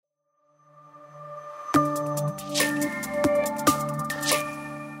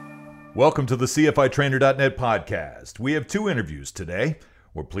Welcome to the CFITrainer.net podcast. We have two interviews today.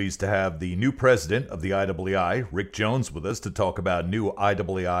 We're pleased to have the new president of the IAAI, Rick Jones, with us to talk about new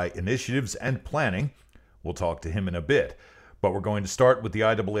IAAI initiatives and planning. We'll talk to him in a bit. But we're going to start with the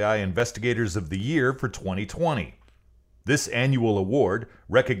IAAI Investigators of the Year for 2020. This annual award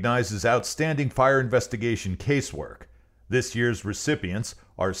recognizes outstanding fire investigation casework. This year's recipients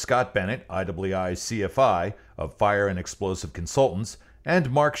are Scott Bennett, IAAI CFI of Fire and Explosive Consultants,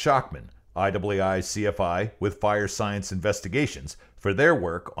 and Mark Schachman, IAAI CFI with Fire Science Investigations, for their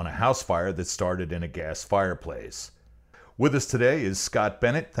work on a house fire that started in a gas fireplace. With us today is Scott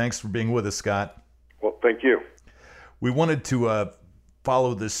Bennett. Thanks for being with us, Scott. Well, thank you. We wanted to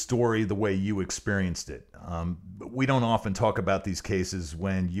follow this story the way you experienced it. We don't often talk about these cases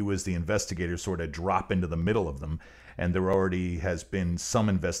when you as the investigator sort of drop into the middle of them, and there already has been some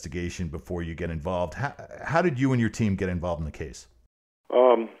investigation before you get involved. How did you and your team get involved in the case?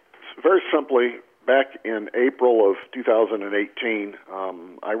 Very simply, back in April of 2018,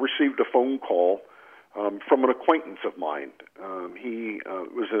 I received a phone call from an acquaintance of mine. He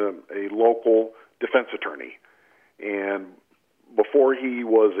was a local defense attorney, and before he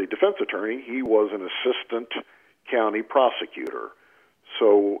was a defense attorney, he was an assistant county prosecutor.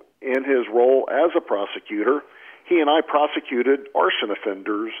 So in his role as a prosecutor, he and I prosecuted arson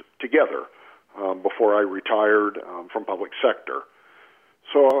offenders together before I retired from public sector.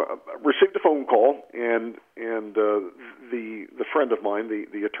 So I received a phone call, and the friend of mine,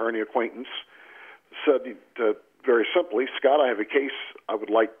 the attorney acquaintance, said very simply, "Scott, I have a case I would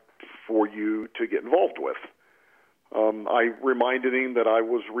like for you to get involved with." I reminded him that I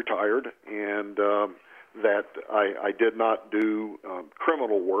was retired and that I did not do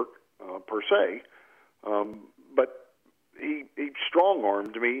criminal work per se, but he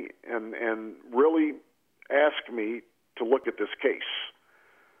strong-armed me and really asked me to look at this case.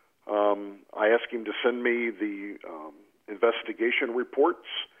 I asked him to send me the investigation reports,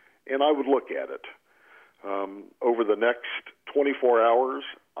 and I would look at it. Over the next 24 hours,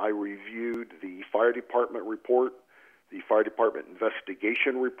 I reviewed the fire department report, the fire department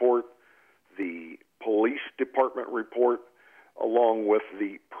investigation report, the police department report, along with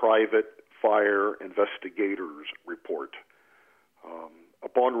the private fire investigators report.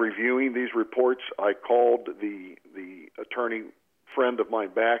 Upon reviewing these reports, I called the attorney friend of mine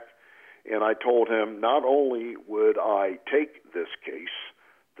back, and I told him not only would I take this case,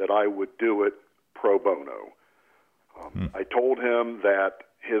 that I would do it pro bono. I told him that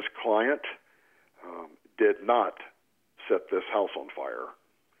his client did not set this house on fire.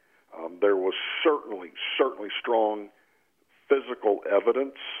 There was certainly strong physical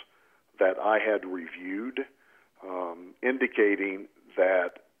evidence that I had reviewed, indicating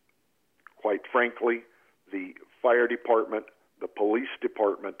that, quite frankly, the fire department, the police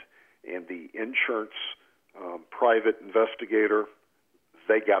department, and the insurance private investigator,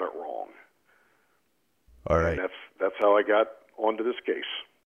 they got it wrong. All right. And that's how I got onto this case.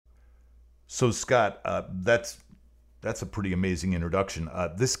 So, Scott, that's a pretty amazing introduction.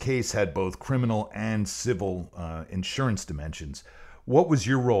 This case had both criminal and civil insurance dimensions. What was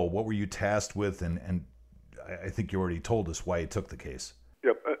your role? What were you tasked with? And I think you already told us why you took the case.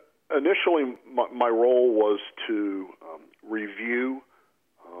 Yep. Initially, my role was to review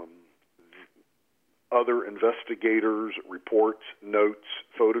other investigators' reports, notes,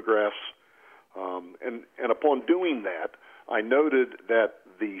 photographs, and upon doing that, I noted that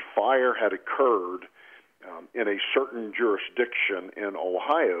the fire had occurred in a certain jurisdiction in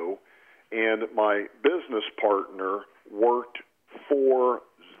Ohio, and my business partner worked for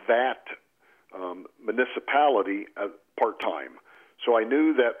that municipality part-time. So I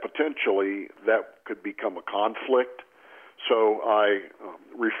knew that potentially that could become a conflict. So I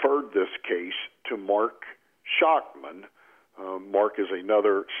referred this case to Mark Schachman. Mark is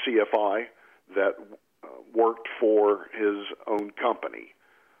another CFI that worked for his own company.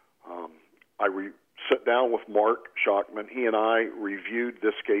 I sat down with Mark Schachman. He and I reviewed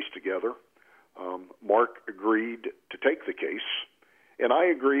this case together. Mark agreed to take the case, and I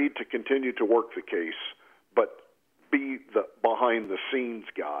agreed to continue to work the case, but be the behind-the-scenes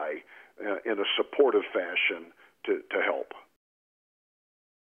guy in a supportive fashion to help.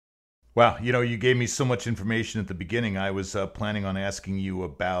 Wow, you gave me so much information at the beginning. I was planning on asking you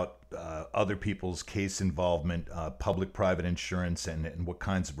about other people's case involvement, public-private insurance, and what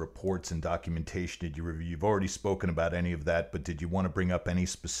kinds of reports and documentation did you review? You've already spoken about any of that, but did you want to bring up any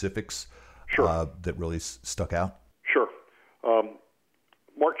specifics that really stuck out? Sure.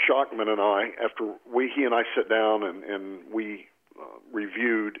 Mark Schachman and I, after he and I sat down and we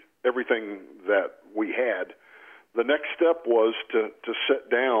reviewed everything that we had, the next step was to sit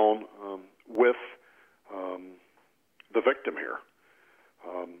down with the victim here.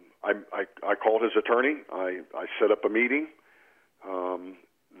 I called his attorney. I set up a meeting.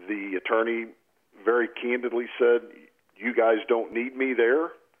 The attorney very candidly said, "You guys don't need me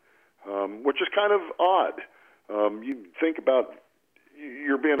there," which is kind of odd. You think about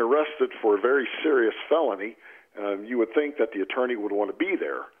you're being arrested for a very serious felony. You would think that the attorney would want to be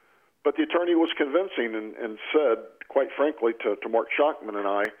there. But the attorney was convincing and said, quite frankly, to Mark Schachman and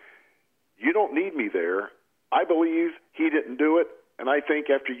I, "You don't need me there. I believe he didn't do it, and I think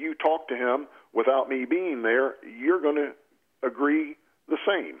after you talk to him without me being there, you're going to agree the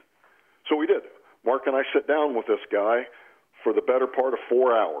same." So we did. Mark and I sat down with this guy for the better part of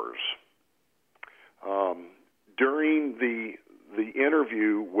 4 hours. During the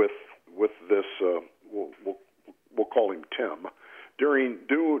interview with this, we'll call him Tim.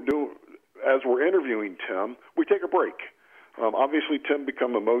 As we're interviewing Tim, we take a break. Obviously, Tim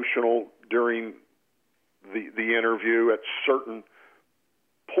become emotional during the interview at certain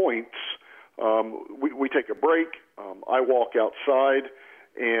points. We take a break. I walk outside,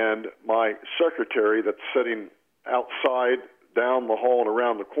 and my secretary that's sitting outside down the hall and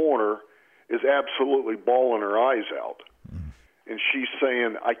around the corner is absolutely bawling her eyes out. And she's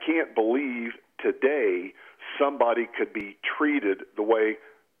saying, "I can't believe today somebody could be treated the way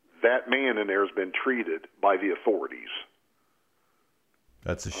that man in there has been treated by the authorities."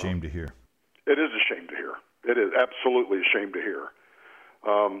 That's a shame to hear. It is a shame to hear. It is absolutely a shame to hear.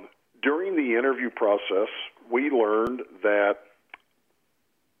 During the interview process, we learned that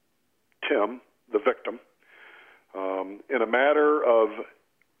Tim, the victim, in a matter of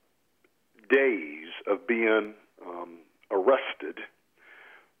days of being arrested,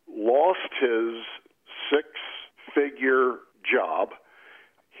 lost his six-figure job.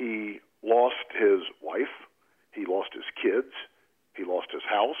 He lost his wife. He lost his kids. He lost his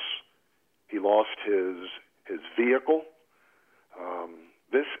house. He lost his vehicle.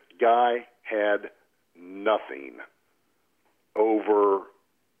 This guy had nothing over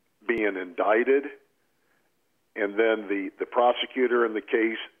being indicted, and then the prosecutor in the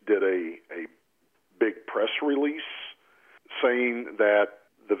case did a big press release saying that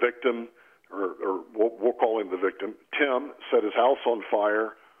the victim, or we'll call him the victim, Tim, set his house on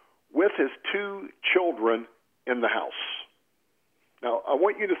fire with his 2 children in the house. Now, I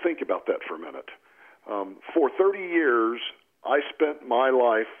want you to think about that for a minute. For 30 years, I spent my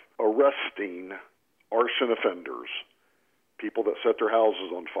life arresting arson offenders, people that set their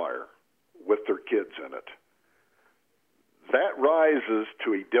houses on fire with their kids in it. That rises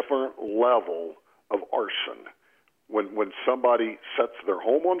to a different level of arson when somebody sets their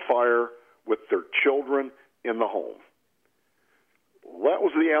home on fire with their children in the home. That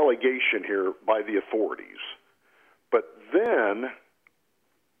was the allegation here by the authorities. But then,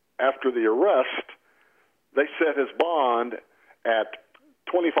 after the arrest, they set his bond at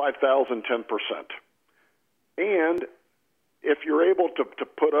 $25,000, 10%. And if you're able to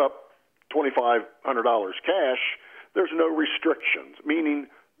put up $2,500 cash, there's no restrictions, meaning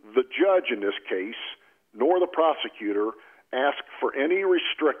the judge in this case, nor the prosecutor, asked for any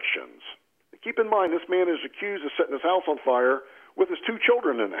restrictions. Keep in mind, this man is accused of setting his house on fire with his 2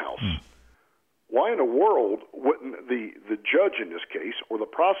 children in the house. Why in the world wouldn't the judge in this case, or the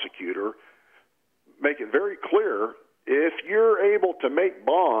prosecutor, make it very clear, if you're able to make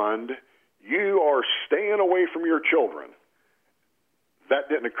bond, you are staying away from your children? That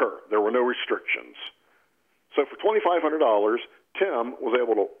didn't occur. There were no restrictions. So for $2,500, Tim was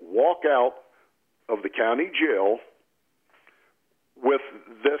able to walk out of the county jail with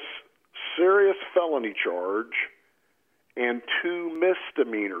this serious felony charge and 2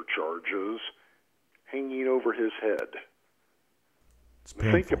 misdemeanor charges hanging over his head.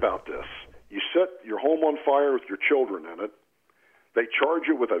 Think about this. You set your home on fire with your children in it. They charge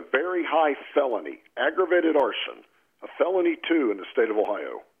you with a very high felony, aggravated arson, a felony 2 in the state of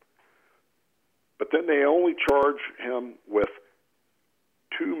Ohio. But then they only charge him with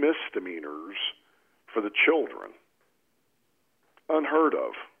 2 misdemeanors for the children. Unheard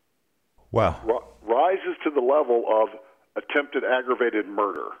of. Wow. Rises to the level of attempted aggravated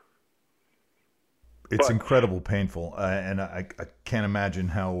murder. It's incredibly painful, and I can't imagine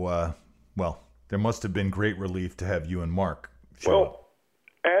how, there must have been great relief to have you and Mark show up.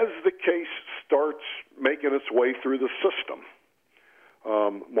 As the case starts making its way through the system,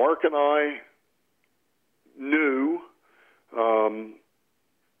 Mark and I knew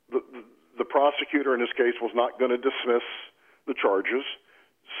the prosecutor in this case was not going to dismiss the charges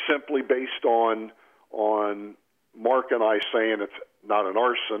simply based on Mark and I saying it's not an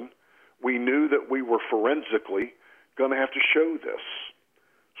arson. We knew that we were forensically going to have to show this.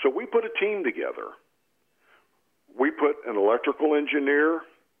 So we put a team together. We put an electrical engineer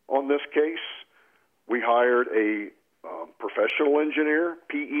on this case. We hired a professional engineer,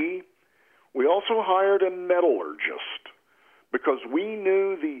 PE. We also hired a metallurgist because we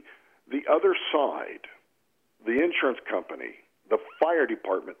knew the other side, the insurance company, the fire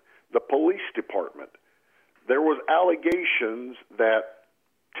department, the police department. There was allegations that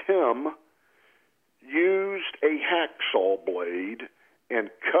Tim used a hacksaw blade and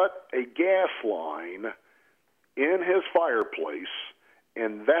cut a gas line in his fireplace,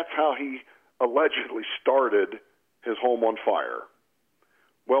 and that's how he allegedly started his home on fire.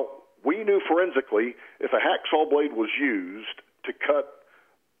 Well, we knew forensically if a hacksaw blade was used to cut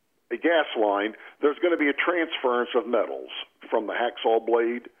a gas line, there's going to be a transference of metals from the hacksaw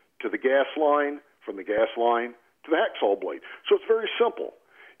blade to the gas line, from the gas line to the hacksaw blade. So it's very simple.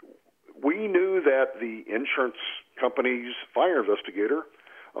 We knew that the insurance company's fire investigator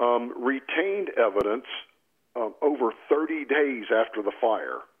retained evidence over 30 days after the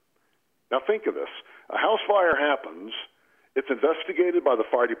fire. Now think of this. A house fire happens. It's investigated by the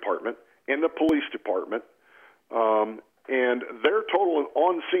fire department and the police department, and their total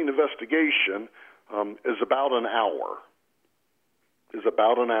on-scene investigation is about an hour.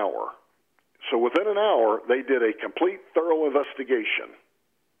 So within an hour, they did a complete, thorough investigation.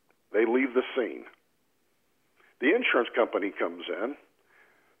 They leave the scene. The insurance company comes in.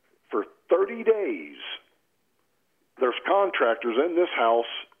 For 30 days, there's contractors in this house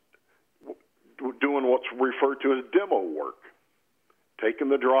doing what's referred to as demo work, taking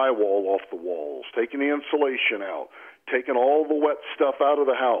the drywall off the walls, taking the insulation out, taking all the wet stuff out of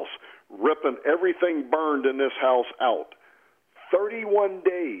the house, ripping everything burned in this house out. 31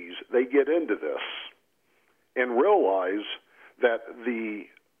 days they get into this and realize that the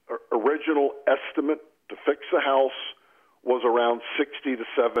original estimate to fix the house was around $60,000 to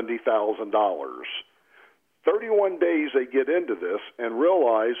 $70,000. 31 days they get into this and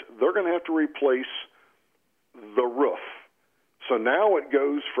realize they're going to have to replace the roof. So now it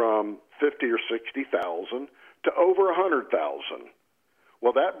goes from $50,000 or $60,000 to over $100,000.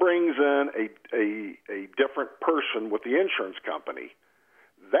 Well, that brings in a different person with the insurance company.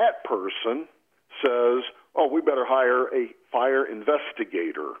 That person says, oh, we better hire a fire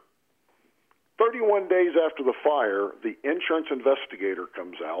investigator. 31 days after the fire, the insurance investigator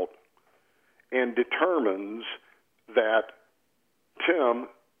comes out and determines that Tim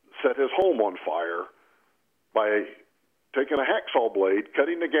set his home on fire by taking a hacksaw blade,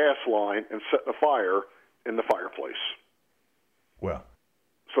 cutting the gas line, and setting a fire in the fireplace. Well,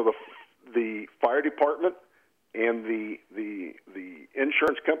 so the fire department and the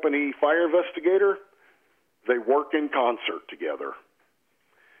insurance company fire investigator, they work in concert together.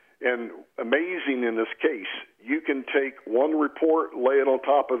 And amazing in this case, you can take one report, lay it on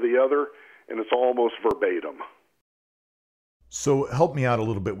top of the other, and it's almost verbatim. So help me out a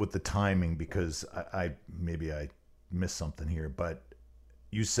little bit with the timing, because I maybe I missed something here, but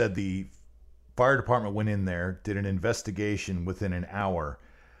you said the fire department went in there, did an investigation within an hour.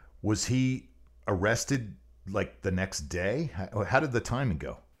 Was he arrested like the next day? How did the timing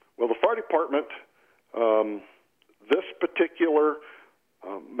go? Well, the fire department, this particular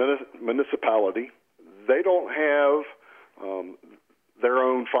municipality, they don't have their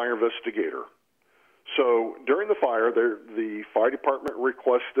own fire investigator. So during the fire, the fire department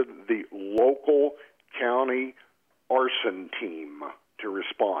requested the local county arson team to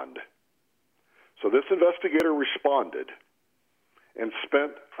respond. So this investigator responded and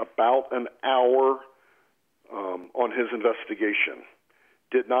spent about an hour on his investigation.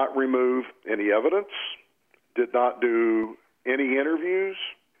 Did not remove any evidence, did not do any interviews,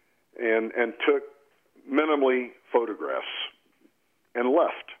 and took minimally photographs and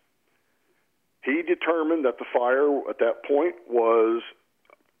left. He determined that the fire at that point was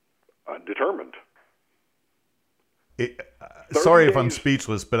determined. Sorry if I'm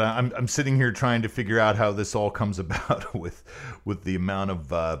speechless, but I'm sitting here trying to figure out how this all comes about with the amount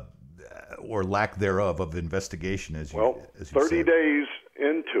of or lack thereof of investigation, as you said. 30 days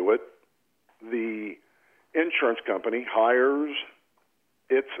into it, the insurance company hires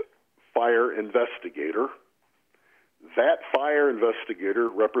its fire investigator. That fire investigator,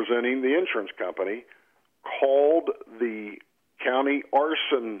 representing the insurance company, called the county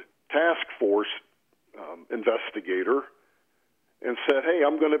arson task force investigator and said, hey,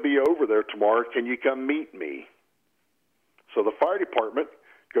 I'm going to be over there tomorrow. Can you come meet me? So the fire department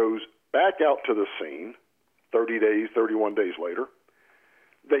goes back out to the scene 31 days later.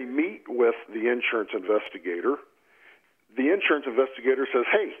 They meet with the insurance investigator. The insurance investigator says,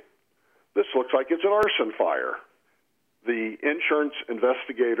 hey, this looks like it's an arson fire. The insurance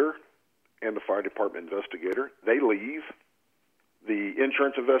investigator and the fire department investigator, they leave. The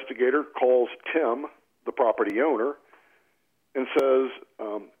insurance investigator calls Tim, the property owner, and says,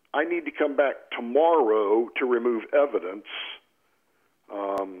 I need to come back tomorrow to remove evidence.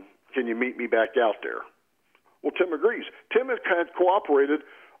 Can you meet me back out there? Well, Tim agrees. Tim had cooperated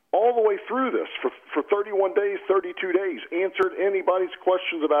all the way through this for 31 days, 32 days, answered anybody's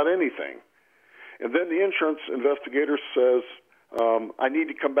questions about anything. And then the insurance investigator says, I need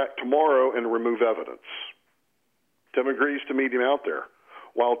to come back tomorrow and remove evidence. Tim agrees to meet him out there.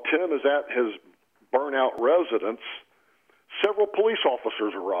 While Tim is at his burnout residence, several police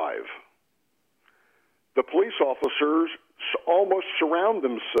officers arrive. The police officers almost surround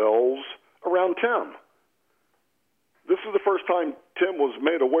themselves around Tim. This is the first time Tim was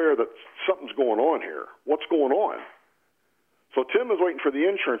made aware that something's going on here. What's going on? So Tim is waiting for the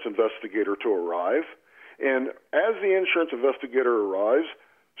insurance investigator to arrive, and as the insurance investigator arrives,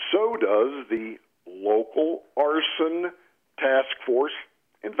 so does the local arson task force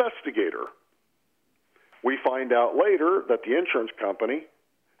investigator. We find out later that the insurance company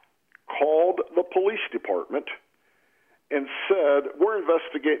called the police department and said, we're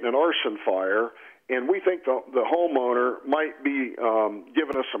investigating an arson fire, and we think the homeowner might be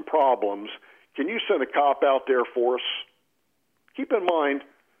giving us some problems. Can you send a cop out there for us? Keep in mind,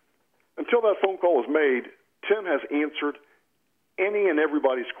 until that phone call was made, Tim has answered any and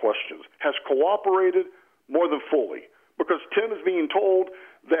everybody's questions, has cooperated more than fully, because Tim is being told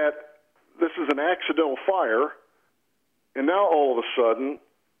that this is an accidental fire, and now all of a sudden,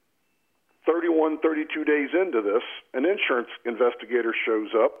 31, 32 days into this, an insurance investigator shows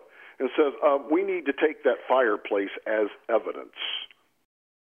up and says, we need to take that fireplace as evidence.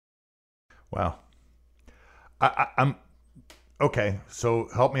 Wow. I'm okay, so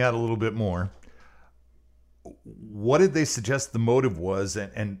help me out a little bit more. What did they suggest the motive was,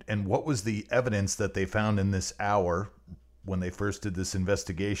 and what was the evidence that they found in this hour when they first did this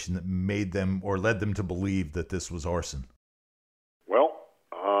investigation that made them or led them to believe that this was arson? Well,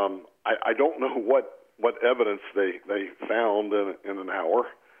 I don't know what evidence they found in an hour.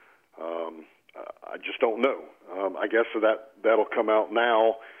 I just don't know. I guess that'll come out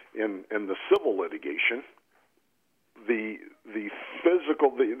now in the civil litigation. The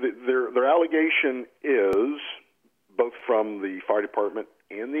physical, their allegation is, both from the fire department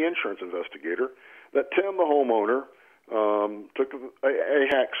and the insurance investigator, that Tim, the homeowner, took a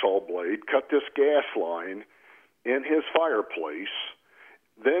hacksaw blade, cut this gas line in his fireplace,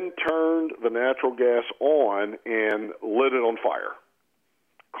 then turned the natural gas on and lit it on fire,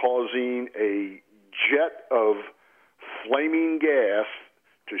 causing a jet of flaming gas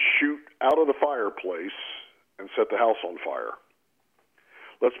to shoot out of the fireplace and set the house on fire.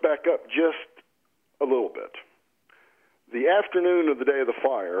 Let's back up just a little bit. The afternoon of the day of the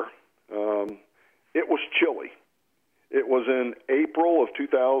fire, it was chilly. It was in April of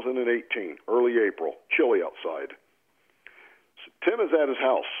 2018, early April, chilly outside. So Tim is at his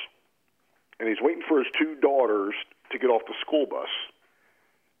house, and he's waiting for his two daughters to get off the school bus.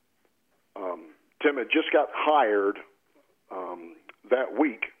 Tim had just got hired that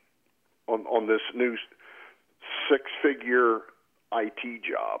week on this new six-figure IT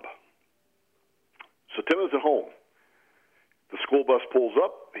job. So Tim is at home. The school bus pulls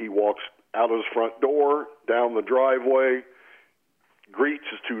up. He walks out of his front door, down the driveway, greets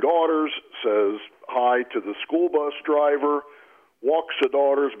his two daughters, says hi to the school bus driver, walks the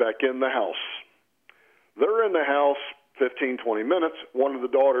daughters back in the house. They're in the house 15, 20 minutes. One of the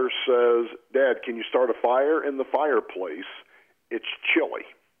daughters says, Dad, can you start a fire in the fireplace? It's chilly.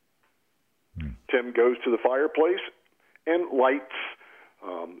 Tim goes to the fireplace and lights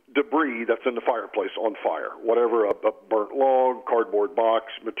debris that's in the fireplace on fire. Whatever, a burnt log, cardboard box,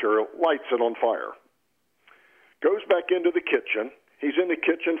 material, lights it on fire. Goes back into the kitchen. He's in the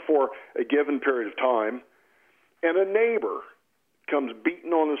kitchen for a given period of time, and a neighbor comes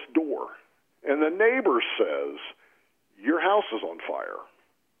beating on his door. And the neighbor says, your house is on fire.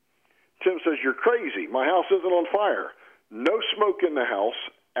 Tim says, you're crazy. My house isn't on fire. No smoke in the house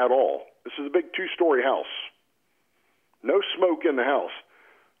at all. This is a big two-story house. No smoke in the house.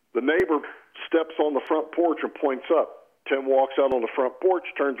 The neighbor steps on the front porch and points up. Tim walks out on the front porch,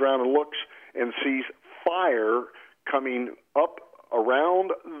 turns around and looks, and sees fire coming up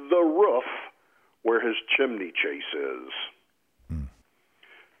around the roof where his chimney chase is.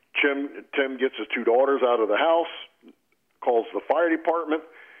 Tim gets his two daughters out of the house, calls the fire department.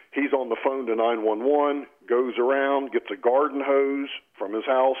 He's on the phone to 911, goes around, gets a garden hose from his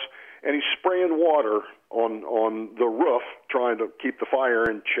house, and he's spraying water on the roof, trying to keep the fire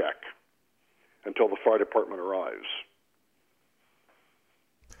in check until the fire department arrives.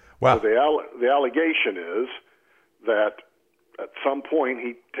 Wow. So the allegation is that at some point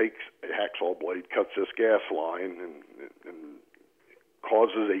he takes a hacksaw blade, cuts this gas line, and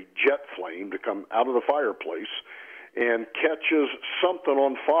causes a jet flame to come out of the fireplace and catches something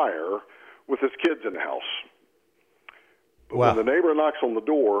on fire with his kids in the house. But wow. when the neighbor knocks on the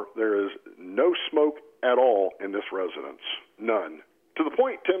door, there is no smoke at all in this residence. None. To the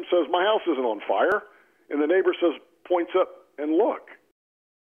point, Tim says, my house isn't on fire. And the neighbor says, points up and look.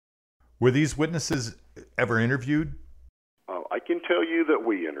 Were these witnesses ever interviewed? I can tell you that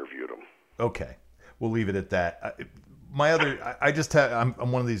we interviewed them. Okay. We'll leave it at that.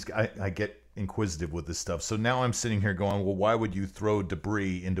 I'm one of these, I get inquisitive with this stuff. So now I'm sitting here going, well, why would you throw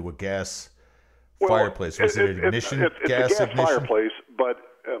debris into a gas fireplace? Was it an ignition? It's a gas ignition? Fireplace, but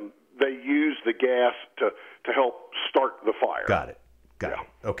they use the gas to help start the fire. Got it.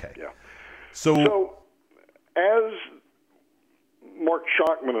 Okay. Yeah. So as Mark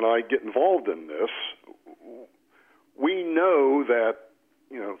Schachman and I get involved in this, we know that,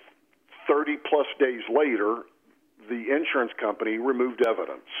 30 plus days later, the insurance company removed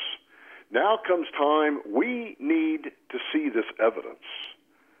evidence. Now comes time, we need to see this evidence.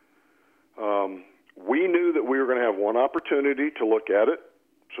 We knew that we were going to have one opportunity to look at it,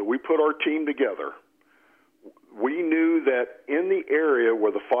 so we put our team together. We knew that in the area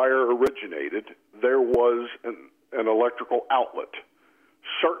where the fire originated, there was an electrical outlet.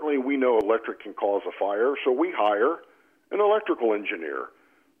 Certainly we know electric can cause a fire, so we hire an electrical engineer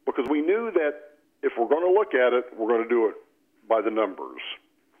because we knew that if we're going to look at it, we're going to do it by the numbers.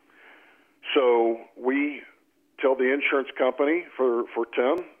 So we tell the insurance company for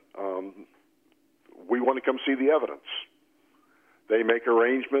Tim, we want to come see the evidence. They make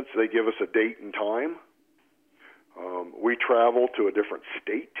arrangements. They give us a date and time. We travel to a different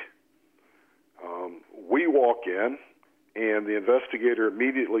state. We walk in, and the investigator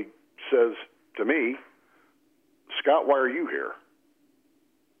immediately says to me, Scott, why are you here?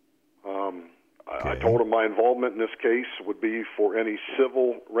 Okay. I told him my involvement in this case would be for any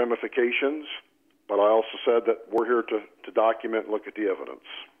civil ramifications, but I also said that we're here to document and look at the evidence.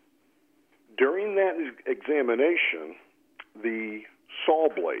 During that examination, the saw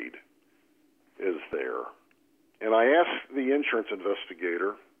blade is there. And I asked the insurance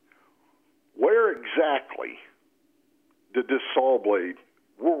investigator, where exactly did this saw blade,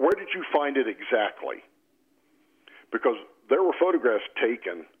 where did you find it exactly? Because there were photographs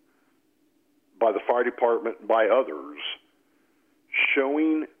taken by the fire department and by others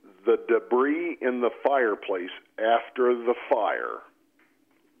showing the debris in the fireplace after the fire.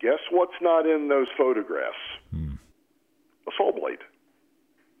 Guess what's not in those photographs? A saw blade.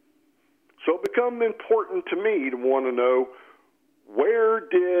 So it became important to me to want to know, where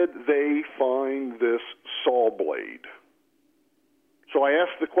did they find this saw blade? So I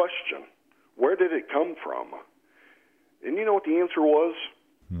asked the question, where did it come from? And you know what the answer was?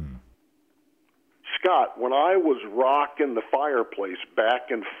 Scott, when I was rocking the fireplace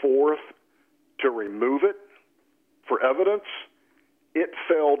back and forth to remove it for evidence, it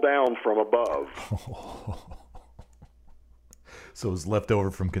fell down from above. So it was left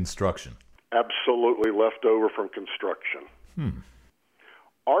over from construction. Absolutely left over from construction.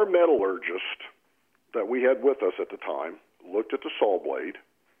 Our metallurgist that we had with us at the time looked at the saw blade,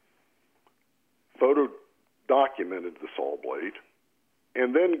 photo documented the saw blade,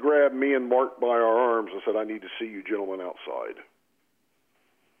 and then grabbed me and Mark by our arms and said, I need to see you gentlemen outside.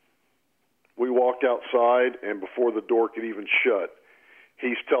 We walked outside, and before the door could even shut,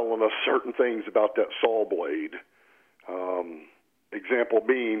 he's telling us certain things about that saw blade. Example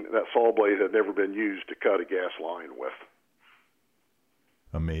being, that saw blade had never been used to cut a gas line with.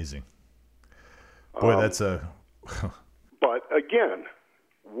 Amazing. Boy, that's a... But again,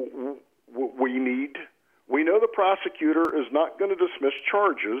 we know the prosecutor is not going to dismiss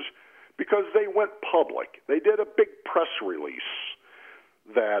charges because they went public. They did a big press release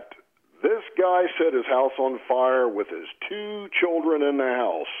that this guy set his house on fire with his 2 children in the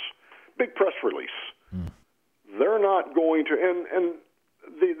house. Big press release. They're not going to, and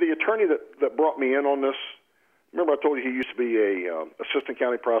the attorney that brought me in on this, remember I told you he used to be a assistant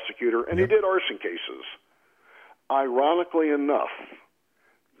county prosecutor, and he did arson cases. Ironically enough,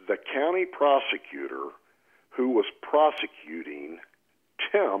 the county prosecutor who was prosecuting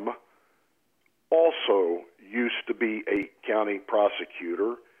Tim also used to be a county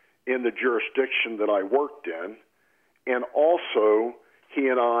prosecutor in the jurisdiction that I worked in, and also he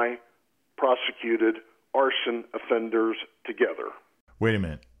and I prosecuted arson offenders together. Wait a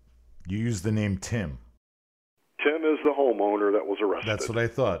minute. You used the name Tim. Tim is the homeowner that was arrested. That's what I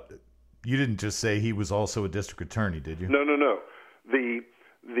thought. You didn't just say he was also a district attorney, did you? No.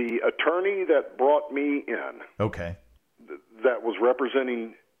 The attorney that brought me in, Okay. that was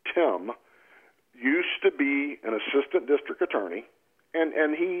representing Tim, used to be an assistant district attorney,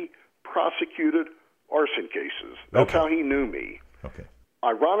 and he prosecuted arson cases. That's Okay. how he knew me. Okay.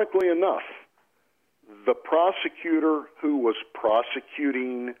 Ironically enough, the prosecutor who was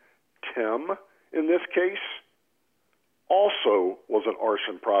prosecuting Tim in this case also was an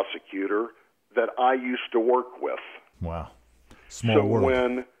arson prosecutor that I used to work with. Wow. Small So world.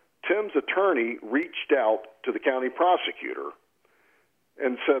 when Tim's attorney reached out to the county prosecutor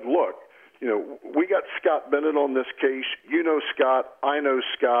and said, look, we got Scott Bennett on this case. You know Scott. I know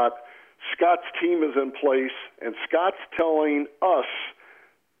Scott. Scott's team is in place, and Scott's telling us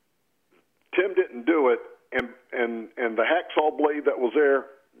Tim didn't do it, and the hacksaw blade that was there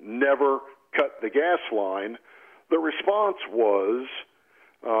never cut the gas line. The response was,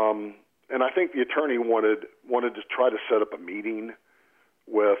 and I think the attorney wanted to try to set up a meeting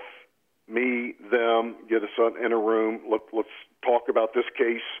with me, them, get us in a room. Let's talk about this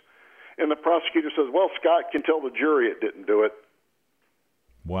case. And the prosecutor says, well, Scott can tell the jury it didn't do it.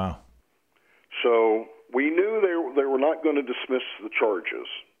 Wow. So we knew they were not going to dismiss the charges.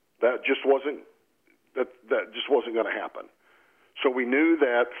 That just wasn't going to happen. So we knew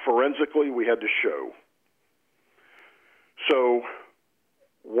that forensically we had to show. So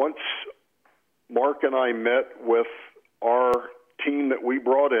once Mark and I met with our team that we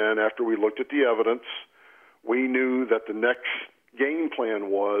brought in after we looked at the evidence, we knew that the next game plan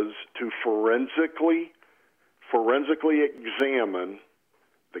was to forensically examine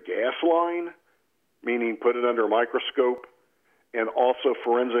the gas line, meaning put it under a microscope, and also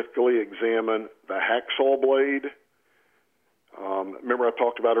forensically examine the hacksaw blade. Remember I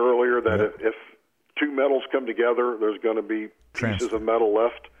talked about earlier that Yep. if two metals come together, there's going to be pieces of metal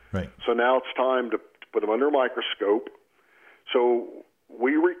left. Right. So now it's time to put them under a microscope. So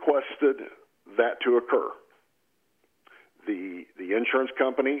we requested that to occur. The insurance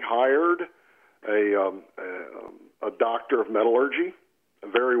company hired a doctor of metallurgy, a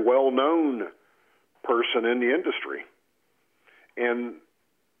very well-known person in the industry. And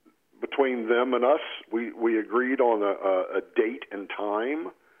between them and us, we agreed on a date and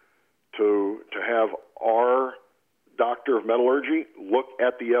time to have our doctor of metallurgy look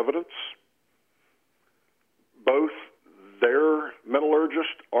at the evidence. Both their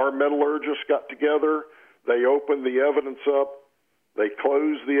metallurgist, our metallurgist got together. They opened the evidence up. They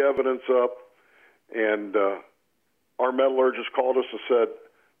closed the evidence up. And our metallurgist called us and said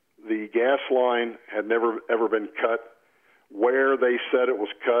the gas line had never, ever been cut. Where they said it was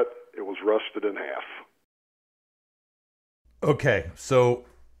cut, it was rusted in half. Okay, so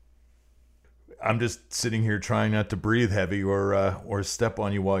I'm just sitting here trying not to breathe heavy or step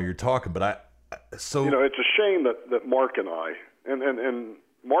on you while you're talking, but it's a shame that Mark and I, and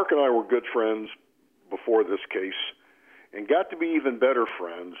Mark and I were good friends before this case and got to be even better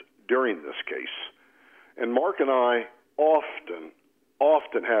friends during this case. And Mark and I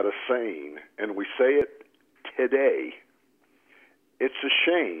often had a saying, and we say it today, it's a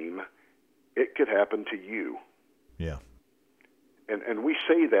shame it could happen to you. Yeah. And we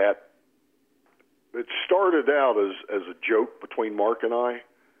say that. It started out as a joke between Mark and I,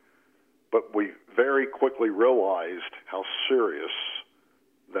 but we very quickly realized how serious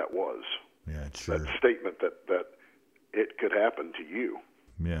that was. Yeah, sure. That statement that it could happen to you.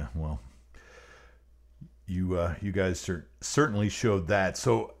 Yeah, well, you guys certainly showed that.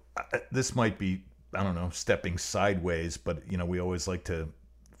 So this might be, I don't know, stepping sideways, but we always like to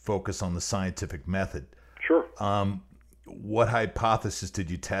focus on the scientific method. Sure. What hypothesis did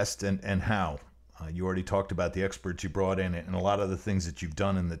you test and how? You already talked about the experts you brought in and a lot of the things that you've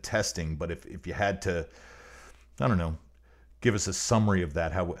done in the testing, but if you had to, I don't know, give us a summary of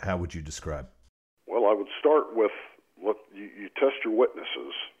that, how would you describe? Well, I would start with you test your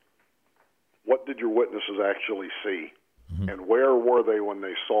witnesses. What did your witnesses actually see? Mm-hmm. And where were they when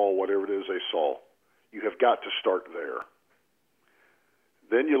they saw whatever it is they saw? You have got to start there.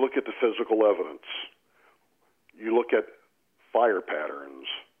 Then you look at the physical evidence. You look at fire patterns.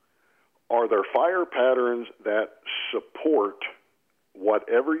 Are there fire patterns that support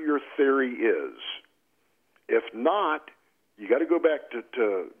whatever your theory is? If not, you got to go back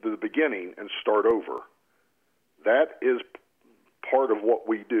to the beginning and start over. That is part of what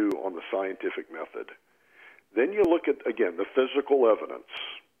we do on the scientific method. Then you look at, again, the physical evidence.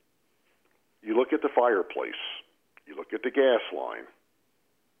 You look at the fireplace. You look at the gas line.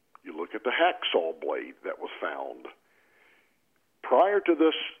 You look at the hacksaw blade that was found. Prior to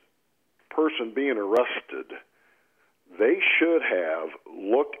this person being arrested, they should have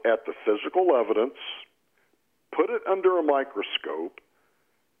looked at the physical evidence, put it under a microscope,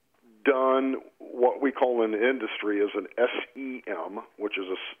 done what we call in the industry as an SEM, which is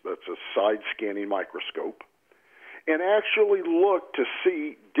that's a side scanning microscope, and actually looked to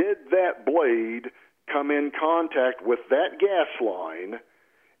see, did that blade come in contact with that gas line,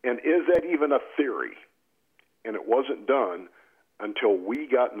 and is that even a theory? And it wasn't done until we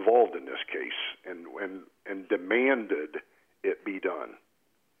got involved in this case and demanded it be done.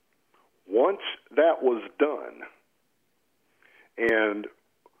 Once that was done and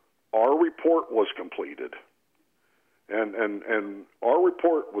our report was completed, and our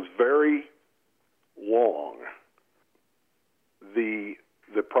report was very long, the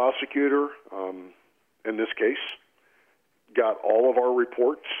prosecutor in this case got all of our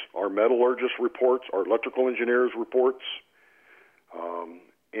reports, our metallurgist reports, our electrical engineers reports,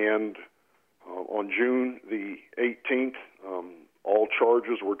 and on June the 18th, all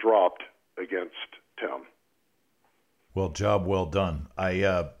charges were dropped against Tim. Well, job well done.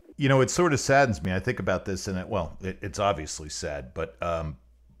 It sort of saddens me. I think about this, and it's obviously sad, but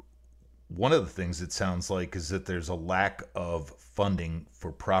one of the things it sounds like is that there's a lack of funding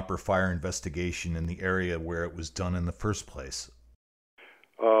for proper fire investigation in the area where it was done in the first place.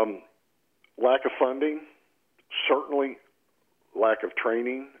 Lack of funding, certainly lack of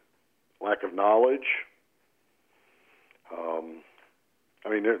training, lack of knowledge.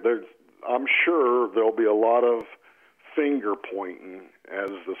 I'm sure there'll be a lot of finger pointing as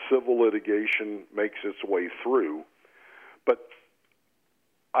the civil litigation makes its way through. But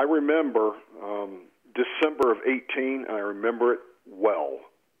I remember December of 18, and I remember it well.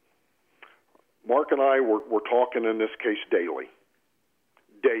 Mark and I were talking in this case daily.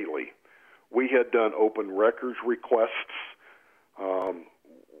 We had done open records requests.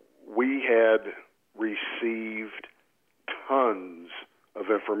 We had received tons of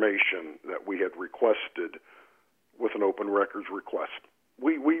information that we had requested with an open records request.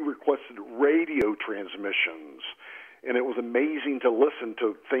 We requested radio transmissions, and it was amazing to listen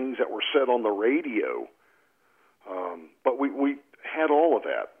to things that were said on the radio. But we had all of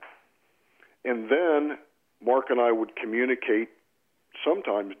that. And then Mark and I would communicate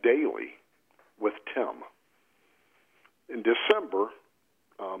sometimes daily with Tim. In December,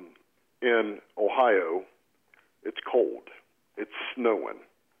 in Ohio, it's cold. It's snowing.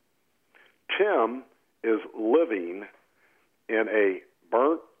 Tim is living in a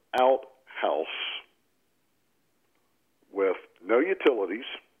burnt-out house with no utilities,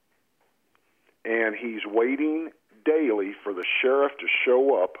 and he's waiting daily for the sheriff to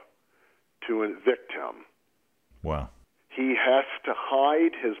show up to evict him. Wow. He has to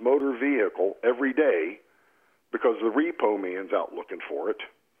hide his motor vehicle every day because the repo man's out looking for it.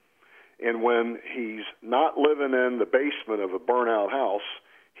 And when he's not living in the basement of a burnt-out house,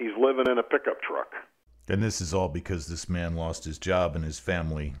 he's living in a pickup truck. And this is all because this man lost his job and his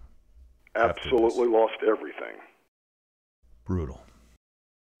family. Absolutely lost everything. Brutal.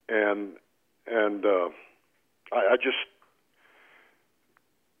 And I just,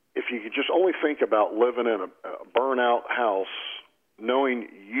 if you could just only think about living in a burnt-out house, knowing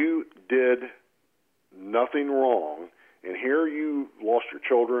you did nothing wrong, and here you lost your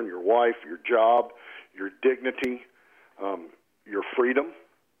children, your wife, your job, your dignity, your freedom.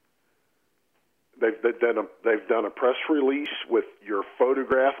 They've done a press release with your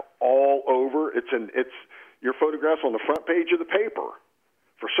photograph all over. It's your photograph's on the front page of the paper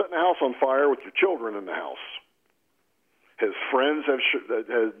for setting the house on fire with your children in the house. His friends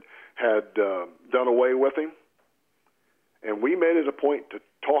had done away with him, and we made it a point to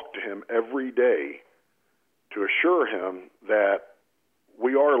talk to him every day to assure him that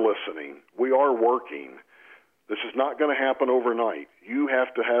we are listening, we are working. This is not going to happen overnight. You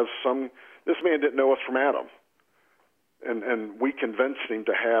have to have this man didn't know us from Adam. And we convinced him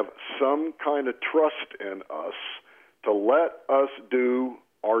to have some kind of trust in us to let us do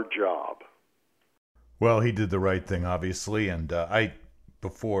our job. Well, he did the right thing, obviously, and I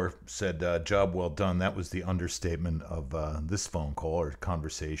before said job well done. That was the understatement of this phone call or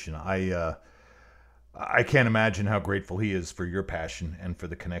conversation. I can't imagine how grateful he is for your passion and for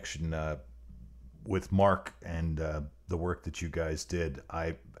the connection with Mark and the work that you guys did.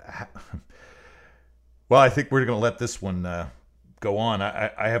 Well, I think we're going to let this one go on.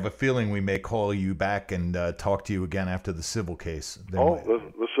 I have a feeling we may call you back and talk to you again after the civil case. The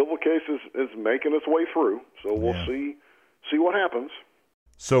civil case is making its way through, so we'll see what happens.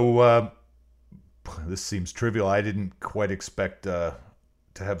 So this seems trivial. I didn't quite expect to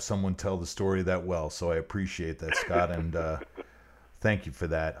have someone tell the story that well, so I appreciate that, Scott, and thank you for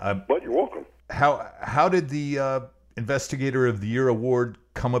that. But you're welcome. How did the Investigator of the Year award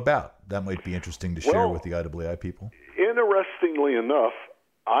come about? That might be interesting to share with the IAAI people. Interestingly enough,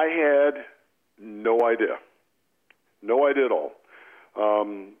 I had no idea. No idea at all.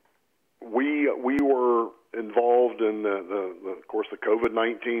 We were involved in the of course the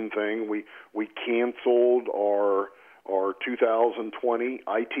COVID-19 thing. We canceled our 2020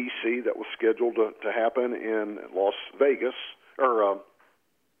 ITC that was scheduled to happen in Las Vegas, Las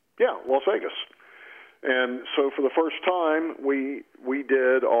Vegas. And so for the first time, we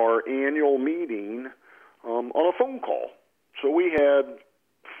did our annual meeting on a phone call. So we had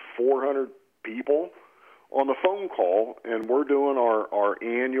 400 people on the phone call, and we're doing our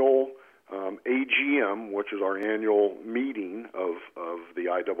annual AGM, which is our annual meeting of the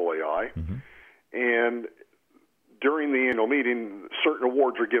IAAI. Mm-hmm. And during the annual meeting, certain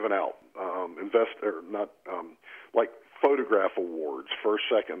awards are given out, like photograph awards, first,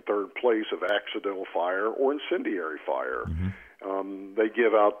 second, third place of accidental fire or incendiary fire. Mm-hmm. They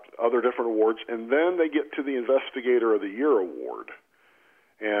give out other different awards, and then they get to the Investigator of the Year award.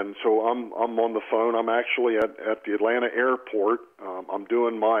 And so I'm on the phone. I'm actually at the Atlanta airport. I'm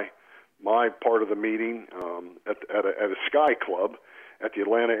doing my part of the meeting at a Sky Club at the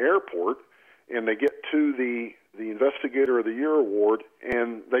Atlanta airport, and they get to the Investigator of the Year award,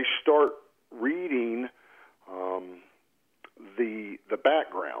 and they start reading the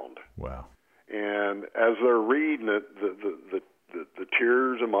background. Wow! And as they're reading it, the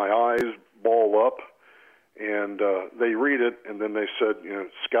tears in my eyes ball up, and they read it, and then they said,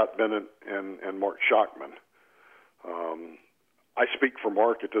 Scott Bennett and Mark Schachman. I speak for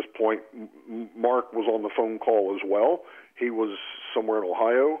Mark at this point. Mark was on the phone call as well. He was somewhere in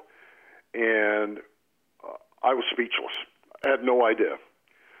Ohio, and I was speechless. I had no idea.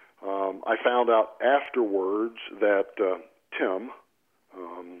 I found out afterwards that Tim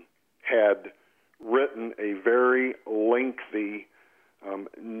had written a very lengthy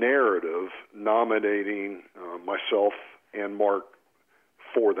narrative nominating myself and Mark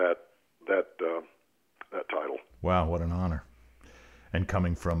for that title. Wow, what an honor! And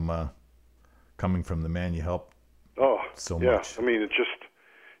coming from the man you helped so much. I mean, it's just,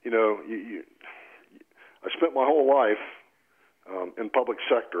 I spent my whole life in public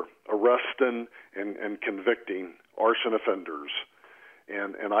sector arresting and convicting arson offenders,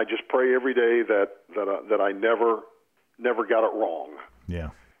 and I just pray every day that I never got it wrong. Yeah.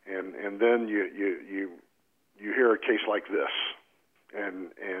 And then you hear a case like this,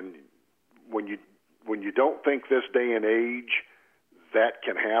 and when you don't think this day and age that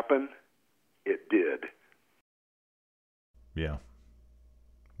can happen, it did. Yeah.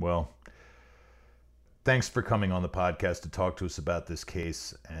 Well, thanks for coming on the podcast to talk to us about this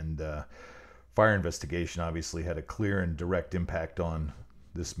case. And fire investigation obviously had a clear and direct impact on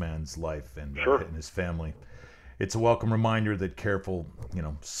this man's life and his family. It's a welcome reminder that careful,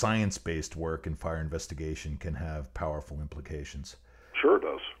 science-based work in fire investigation can have powerful implications. Sure it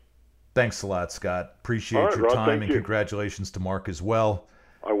does. Thanks a lot, Scott. Appreciate your Rod, time, and congratulations to Mark as well.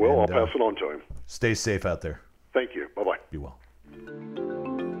 I will. And I'll pass it on to him. Stay safe out there. Thank you. Bye-bye. Be well.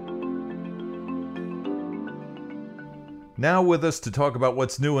 Now with us to talk about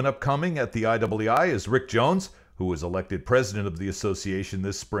what's new and upcoming at the IAAI is Rick Jones, who was elected president of the association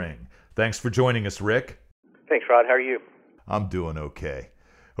this spring. Thanks for joining us, Rick. Thanks, Rod. How are you? I'm doing okay.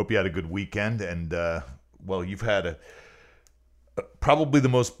 Hope you had a good weekend, and you've had probably the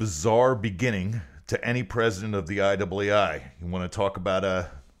most bizarre beginning to any president of the IAAI. You want to talk about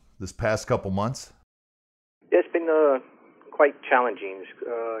this past couple months? It's been quite challenging.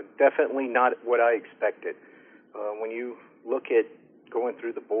 Definitely not what I expected. When you look at going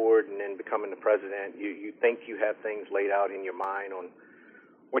through the board and then becoming the president, you think you have things laid out in your mind on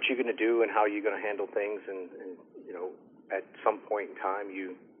what you're going to do and how you're going to handle things, and at some point in time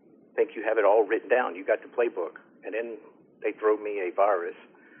you think you have it all written down. You got the playbook, and then they throw me a virus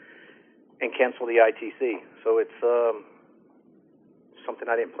and cancel the ITC. So it's something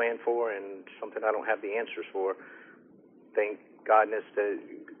I didn't plan for and something I don't have the answers for. Thank goodness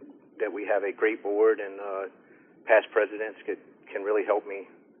that we have a great board, and past presidents can really help me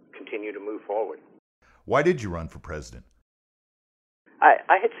continue to move forward. Why did you run for president?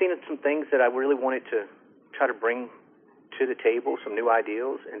 I had seen some things that I really wanted to try to bring to the table, some new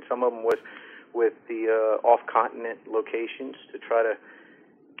ideals, and some of them was with the off-continent locations to try to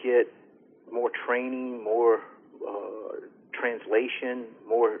get more training, more translation,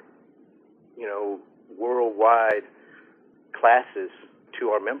 more, worldwide classes to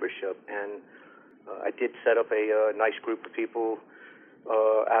our membership. And I did set up a nice group of people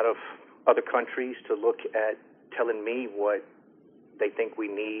out of other countries to look at telling me what they think we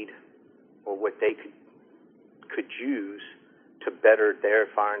need or what they could use to better their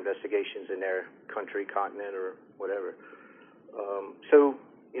fire investigations in their country, continent, or whatever. So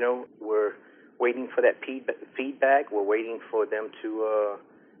We're waiting for that feedback. We're waiting for them to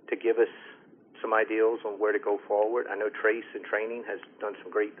give us some ideas on where to go forward. I know Trace in training has done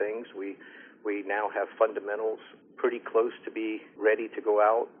some great things. We now have fundamentals pretty close to be ready to go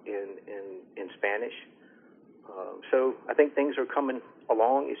out in Spanish. So I think things are coming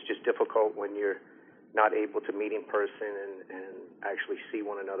along. It's just difficult when you're not able to meet in person and actually see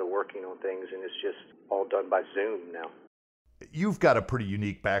one another working on things, and it's just all done by Zoom now. You've got a pretty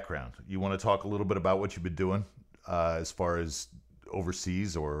unique background. You want to talk a little bit about what you've been doing as far as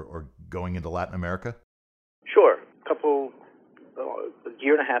overseas or going into Latin America? Sure. A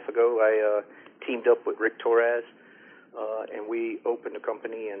year and a half ago, I teamed up with Rick Torres, and we opened a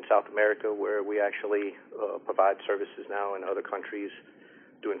company in South America where we actually provide services now in other countries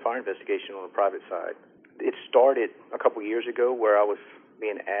doing fire investigation on the private side. It started a couple years ago where I was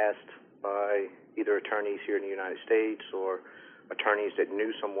being asked by either attorneys here in the United States or attorneys that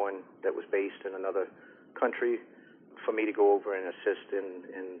knew someone that was based in another country for me to go over and assist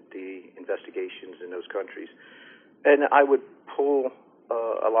in the investigations in those countries. And I would pull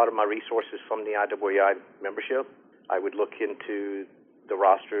a lot of my resources from the IAAI membership. I would look into the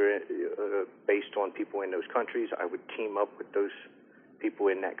roster based on people in those countries. I would team up with those people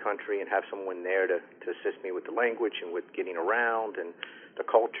in that country and have someone there to assist me with the language and with getting around and the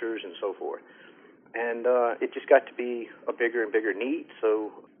cultures and so forth. And it just got to be a bigger and bigger need,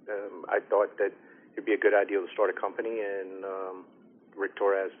 so I thought that it'd be a good idea to start a company, and Rick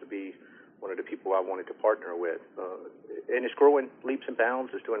Torres to be one of the people I wanted to partner with. And it's growing leaps and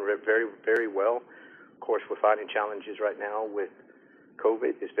bounds. It's doing very, very well. Of course, we're finding challenges right now with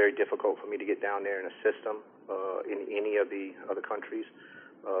COVID. It's very difficult for me to get down there and assist them in any of the other countries.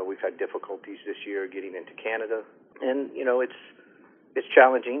 We've had difficulties this year getting into Canada. And, it's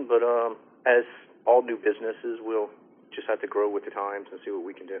challenging, but as all new businesses, we'll just have to grow with the times and see what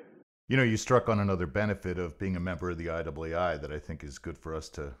we can do. You struck on another benefit of being a member of the IAAI that I think is good for us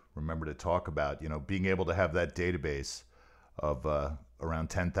to remember to talk about. Being able to have that database of around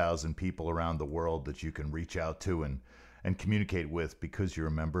 10,000 people around the world that you can reach out to and communicate with because you're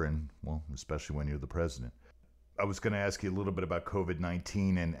a member, and, well, especially when you're the president. I was going to ask you a little bit about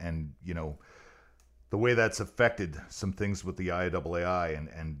COVID-19 and the way that's affected some things with the IAAI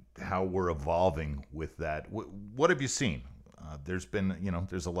and how we're evolving with that. What have you seen? There's been,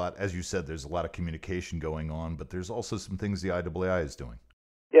 there's a lot, as you said, there's a lot of communication going on, but there's also some things the IAAI is doing.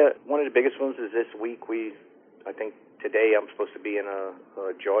 Yeah, one of the biggest ones is this week. I think today I'm supposed to be in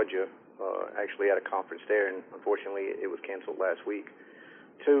Georgia, actually at a conference there, and unfortunately it was canceled last week.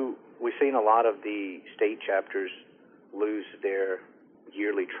 So we've seen a lot of the state chapters lose their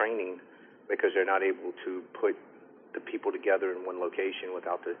yearly training because they're not able to put the people together in one location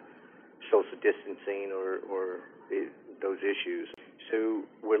without the social distancing or those issues. So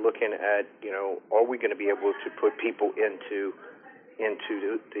we're looking at, are we going to be able to put people into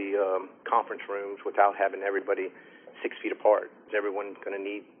the conference rooms without having everybody 6 feet apart? Is everyone going to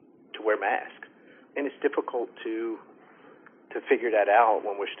need to wear masks? And it's difficult to figure that out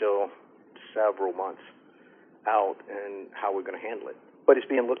when we're still several months out and how we're going to handle it. But it's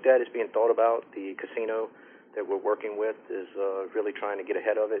being looked at, it's being thought about. The casino that we're working with is really trying to get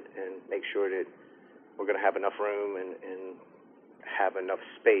ahead of it and make sure that we're going to have enough room and have enough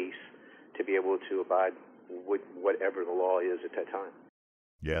space to be able to abide with whatever the law is at that time.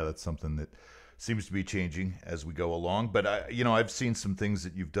 Yeah, that's something that seems to be changing as we go along. But, I've seen some things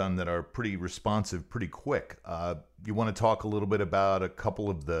that you've done that are pretty responsive, pretty quick. You want to talk a little bit about a couple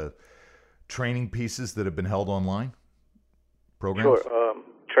of the training pieces that have been held online? Programs? Sure.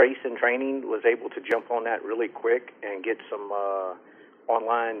 Trace in training was able to jump on that really quick and get some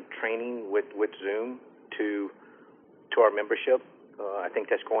online training with Zoom to our membership. I think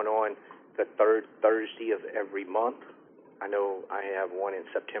that's going on the third Thursday of every month. I know I have one in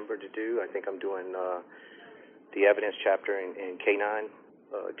September to do. I think I'm doing the evidence chapter in K9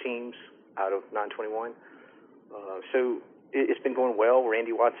 teams out of 921. So it's been going well.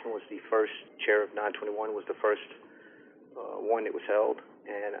 Randy Watson was the first chair of 921, was the first one that was held,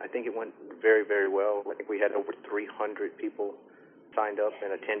 and I think it went very, very well. I think we had over 300 people signed up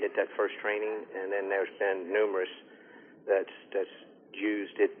and attended that first training, and then there's been numerous that's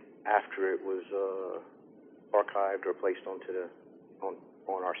used it after it was archived or placed onto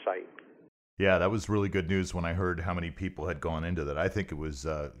on our site. Yeah, that was really good news when I heard how many people had gone into that. I think it was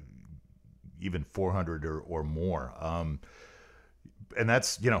even 400 or more. And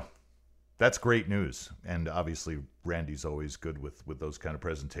that's great news. And obviously, Randy's always good with those kind of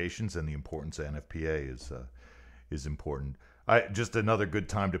presentations, and the importance of NFPA is important. Just another good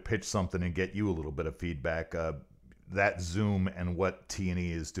time to pitch something and get you a little bit of feedback. that Zoom and what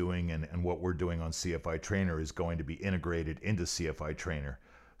T&E is doing and what we're doing on CFI Trainer is going to be integrated into CFI Trainer,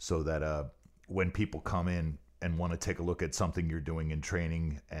 so that when people come in and want to take a look at something you're doing in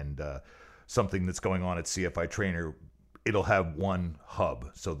training and something that's going on at CFI Trainer, it'll have one hub.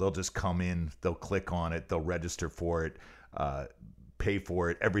 So they'll just come in, they'll click on it, they'll register for it, pay for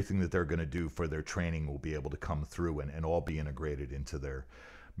it. Everything that they're going to do for their training will be able to come through and all be integrated into their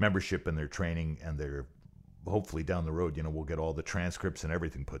membership and their training, and their, hopefully down the road, we'll get all the transcripts and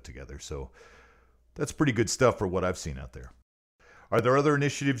everything put together. So that's pretty good stuff for what I've seen out there. Are there other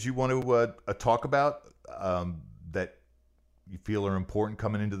initiatives you want to talk about that you feel are important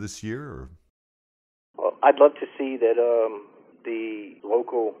coming into this year? Or? Well, I'd love to see that the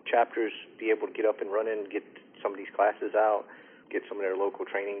local chapters be able to get up and running, get some of these classes out, get some of their local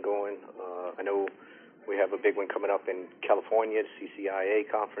training going. I know we have a big one coming up in California. The CCIA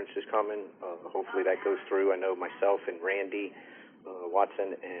conference is coming. Hopefully that goes through. I know myself and Randy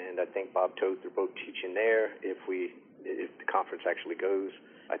Watson and I think Bob Toth are both teaching there if the conference actually goes.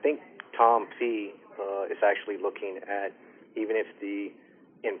 I think Tom Fee is actually looking at, even if the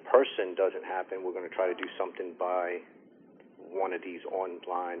in-person doesn't happen, we're going to try to do something by one of these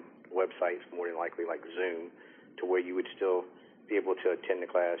online websites, more than likely like Zoom, to where you would still be able to attend the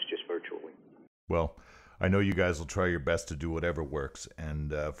class just virtually. Well, I know you guys will try your best to do whatever works,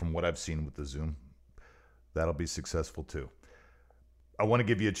 and from what I've seen with the Zoom, that'll be successful too. I want to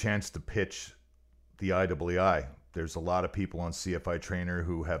give you a chance to pitch the IAAI. There's a lot of people on CFI Trainer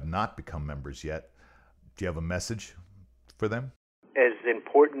who have not become members yet. Do you have a message for them? As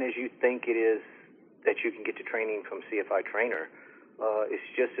important as you think it is that you can get to training from CFI Trainer, it's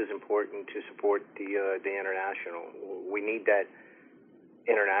just as important to support the international. We need that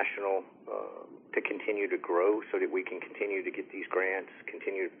international to continue to grow so that we can continue to get these grants,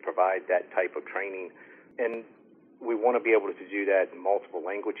 continue to provide that type of training. And we want to be able to do that in multiple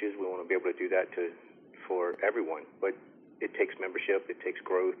languages. We want to be able to do that for everyone. But it takes membership, it takes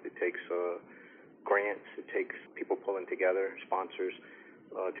growth, it takes grants, it takes people pulling together, sponsors,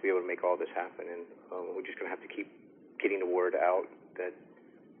 to be able to make all this happen. And we're just going to have to keep getting the word out that,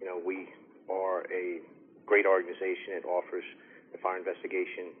 we are a great organization. It offers the fire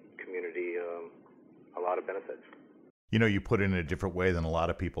investigation community a lot of benefits. You put it in a different way than a lot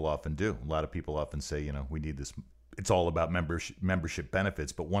of people often do. A lot of people often say, we need this. It's all about membership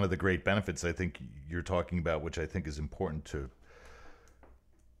benefits. But one of the great benefits I think you're talking about, which I think is important to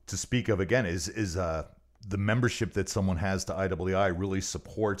speak of again, is the membership that someone has to IAAI really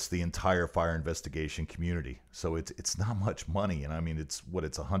supports the entire fire investigation community. So it's not much money, and I mean it's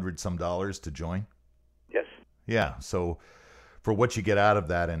 $100 some to join. Yes. Yeah. So for what you get out of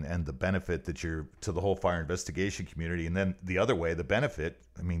that and the benefit that you're to the whole fire investigation community, and then the other way, the benefit.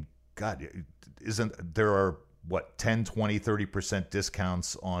 I mean, God, there are 10, 20, 30%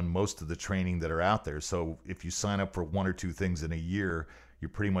 discounts on most of the training that are out there. So if you sign up for one or two things in a year, you're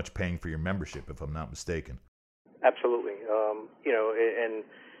pretty much paying for your membership, if I'm not mistaken. Absolutely. And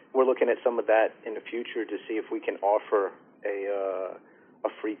we're looking at some of that in the future to see if we can offer a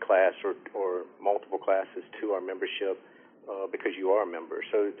free class or multiple classes to our membership because you are a member.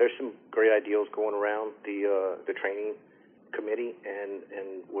 So there's some great ideas going around the training committee,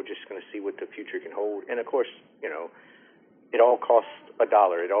 and we're just going to see what the future can hold. And of course, it all costs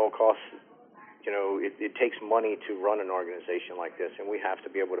 $1. It all costs. It takes money to run an organization like this, and we have to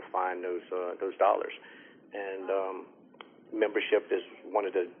be able to find those dollars. And membership is one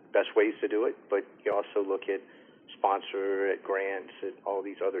of the best ways to do it, but you also look at sponsor, at grants, at all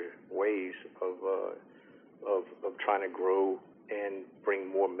these other ways of trying to grow and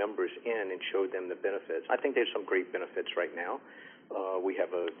bring more members in and show them the benefits. I think there's some great benefits right now. We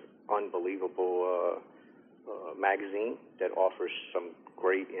have an unbelievable magazine that offers some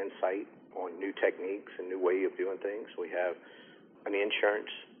great insight on new techniques and new way of doing things. We have an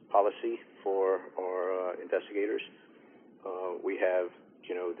insurance policy for our investigators. We have,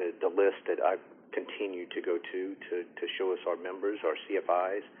 the list that I've continued to go to show us our members, our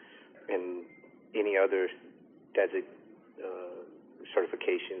CFIs, and any other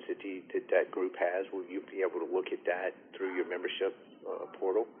certifications that group has. Will you be able to look at that through your membership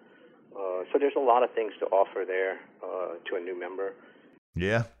portal? So there's a lot of things to offer there to a new member.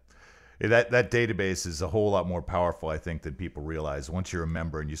 Yeah. That database is a whole lot more powerful, I think, than people realize. Once you're a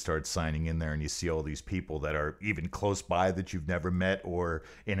member and you start signing in there and you see all these people that are even close by that you've never met or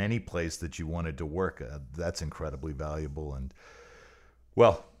in any place that you wanted to work, that's incredibly valuable. And,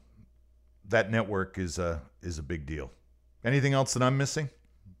 well, that network is a big deal. Anything else that I'm missing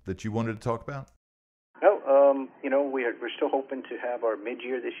that you wanted to talk about? No, we're still hoping to have our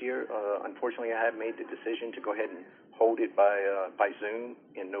mid-year this year. Unfortunately, I have made the decision to go ahead and hold it by Zoom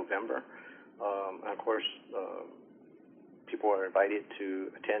in November. And of course, people are invited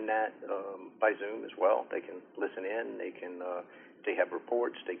to attend that by Zoom as well. They can listen in. They can, if they have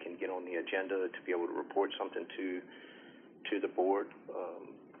reports, they can get on the agenda to be able to report something to the board.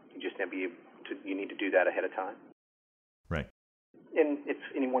 You need to do that ahead of time. Right. And if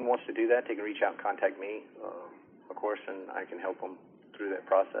anyone wants to do that, they can reach out and contact me, of course, and I can help them through that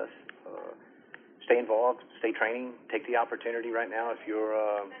process. Stay involved, stay training, take the opportunity right now. If you're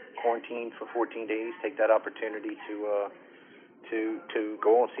quarantined for 14 days, take that opportunity to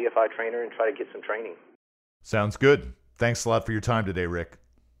go on CFI Trainer and try to get some training. Sounds good. Thanks a lot for your time today, Rick.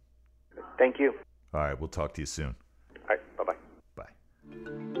 Thank you. All right, we'll talk to you soon. All right, bye-bye. Bye.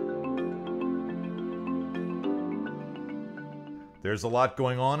 There's a lot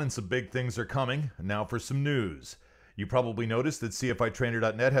going on and some big things are coming. And now for some news. You probably noticed that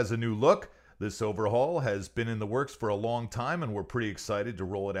CFITrainer.net has a new look. This overhaul has been in the works for a long time, and we're pretty excited to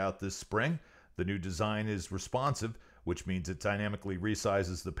roll it out this spring. The new design is responsive, which means it dynamically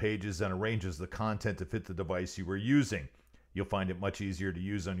resizes the pages and arranges the content to fit the device you are using. You'll find it much easier to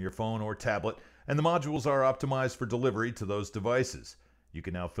use on your phone or tablet, and the modules are optimized for delivery to those devices. You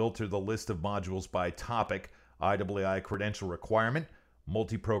can now filter the list of modules by topic, IAAI credential requirement,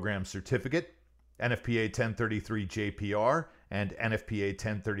 multi-program certificate, NFPA 1033 JPR, and NFPA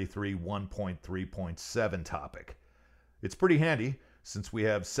 1033 1.3.7 topic. It's pretty handy. Since we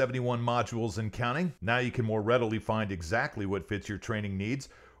have 71 modules and counting, now you can more readily find exactly what fits your training needs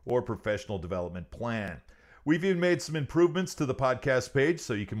or professional development plan. We've even made some improvements to the podcast page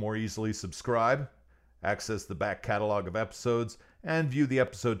so you can more easily subscribe, access the back catalog of episodes, and view the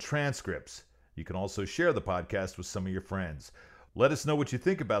episode transcripts. You can also share the podcast with some of your friends. Let us know what you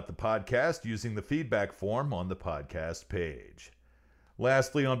think about the podcast using the feedback form on the podcast page.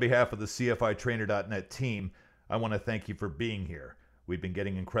 Lastly, on behalf of the CFITrainer.net team, I want to thank you for being here. We've been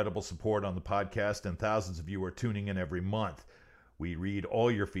getting incredible support on the podcast, and thousands of you are tuning in every month. We read all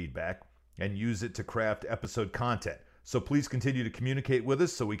your feedback and use it to craft episode content. So please continue to communicate with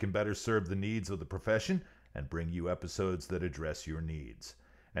us so we can better serve the needs of the profession and bring you episodes that address your needs.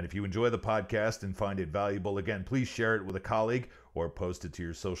 And if you enjoy the podcast and find it valuable, again, please share it with a colleague or post it to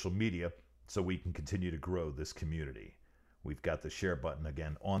your social media so we can continue to grow this community. We've got the share button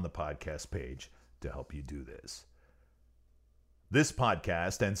again on the podcast page to help you do this. This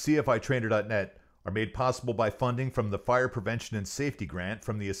podcast and CFITrainer.net are made possible by funding from the Fire Prevention and Safety Grant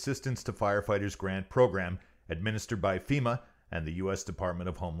from the Assistance to Firefighters Grant Program administered by FEMA and the U.S. Department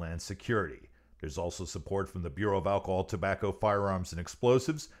of Homeland Security. There's also support from the Bureau of Alcohol, Tobacco, Firearms, and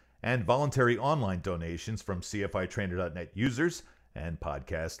Explosives, and voluntary online donations from CFITrainer.net users and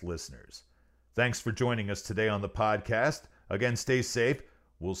podcast listeners. Thanks for joining us today on the podcast. Again, stay safe.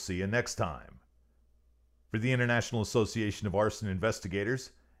 We'll see you next time. For the International Association of Arson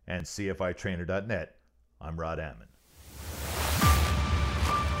Investigators and CFITrainer.net, I'm Rod Ammon.